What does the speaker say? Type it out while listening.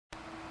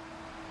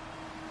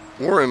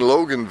We're in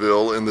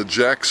Loganville in the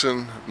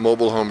Jackson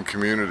mobile home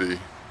community,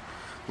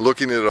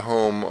 looking at a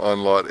home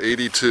on lot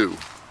 82.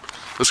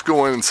 Let's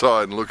go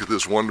inside and look at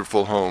this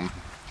wonderful home.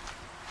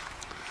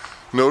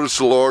 Notice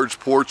the large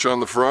porch on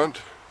the front,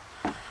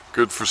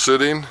 good for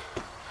sitting,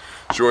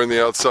 enjoying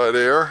the outside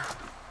air.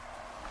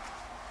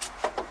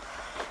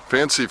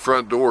 Fancy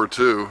front door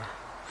too.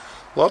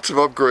 Lots of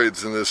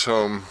upgrades in this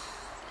home,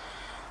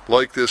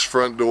 like this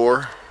front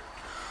door.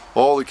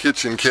 All the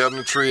kitchen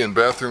cabinetry and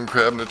bathroom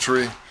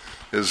cabinetry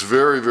is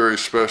very, very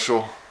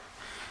special,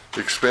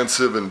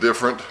 expensive and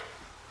different.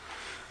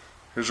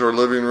 Here's our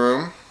living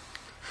room.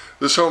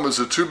 This home is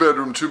a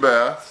 2-bedroom,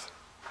 2-bath.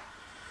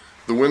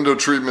 The window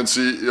treatments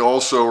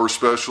also are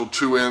special,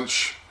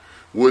 2-inch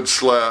wood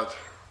slat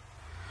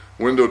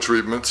window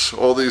treatments.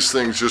 All these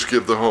things just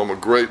give the home a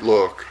great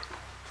look.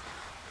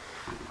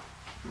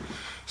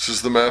 This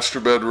is the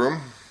master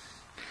bedroom.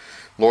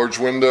 Large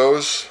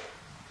windows,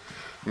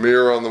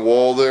 mirror on the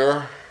wall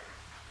there,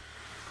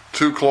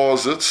 2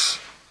 closets,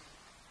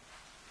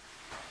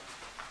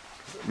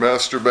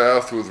 master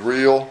bath with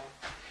real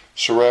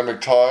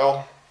ceramic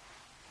tile,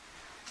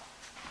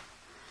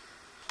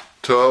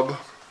 tub,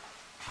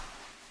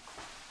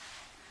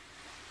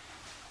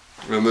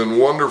 and then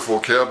wonderful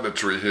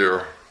cabinetry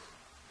here.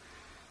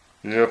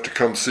 You have to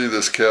come see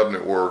this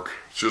cabinet work.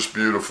 It's just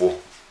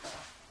beautiful.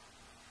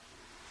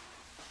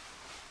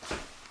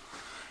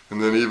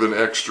 And then even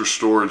extra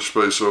storage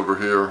space over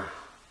here.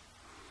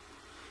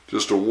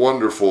 Just a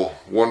wonderful,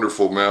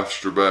 wonderful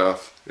master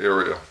bath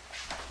area.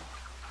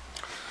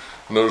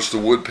 Notice the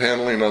wood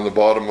paneling on the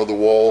bottom of the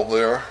wall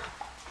there.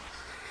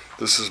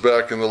 This is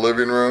back in the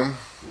living room.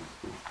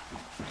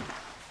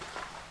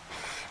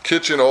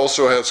 Kitchen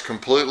also has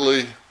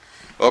completely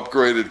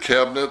upgraded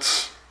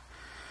cabinets,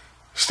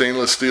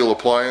 stainless steel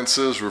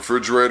appliances,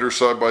 refrigerator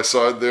side by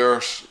side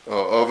there,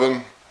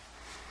 oven,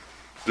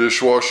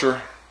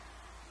 dishwasher.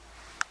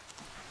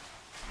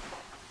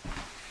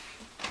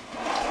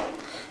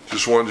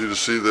 Just wanted you to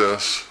see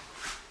this.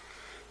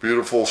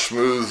 Beautiful,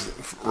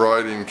 smooth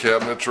riding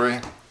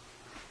cabinetry.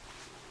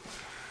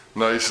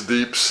 Nice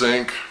deep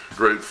sink,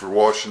 great for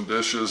washing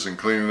dishes and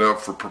cleaning up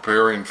for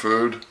preparing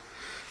food.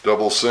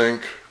 Double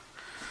sink.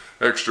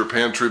 Extra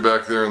pantry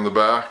back there in the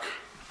back.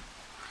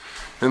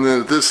 And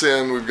then at this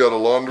end we've got a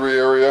laundry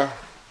area,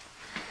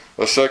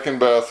 a second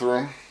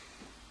bathroom,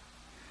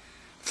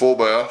 full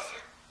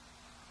bath,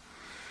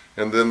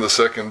 and then the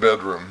second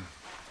bedroom.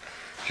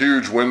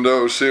 Huge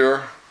windows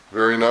here.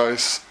 Very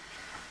nice.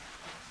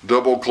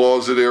 Double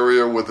closet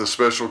area with a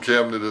special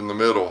cabinet in the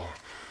middle.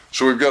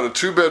 So we've got a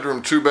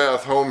 2-bedroom,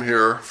 2-bath home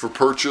here for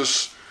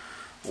purchase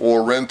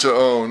or rent to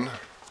own.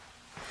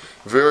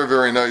 Very,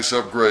 very nice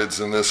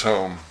upgrades in this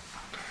home.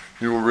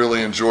 You will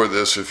really enjoy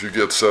this if you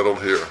get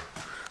settled here.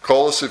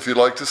 Call us if you'd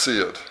like to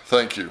see it.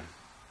 Thank you.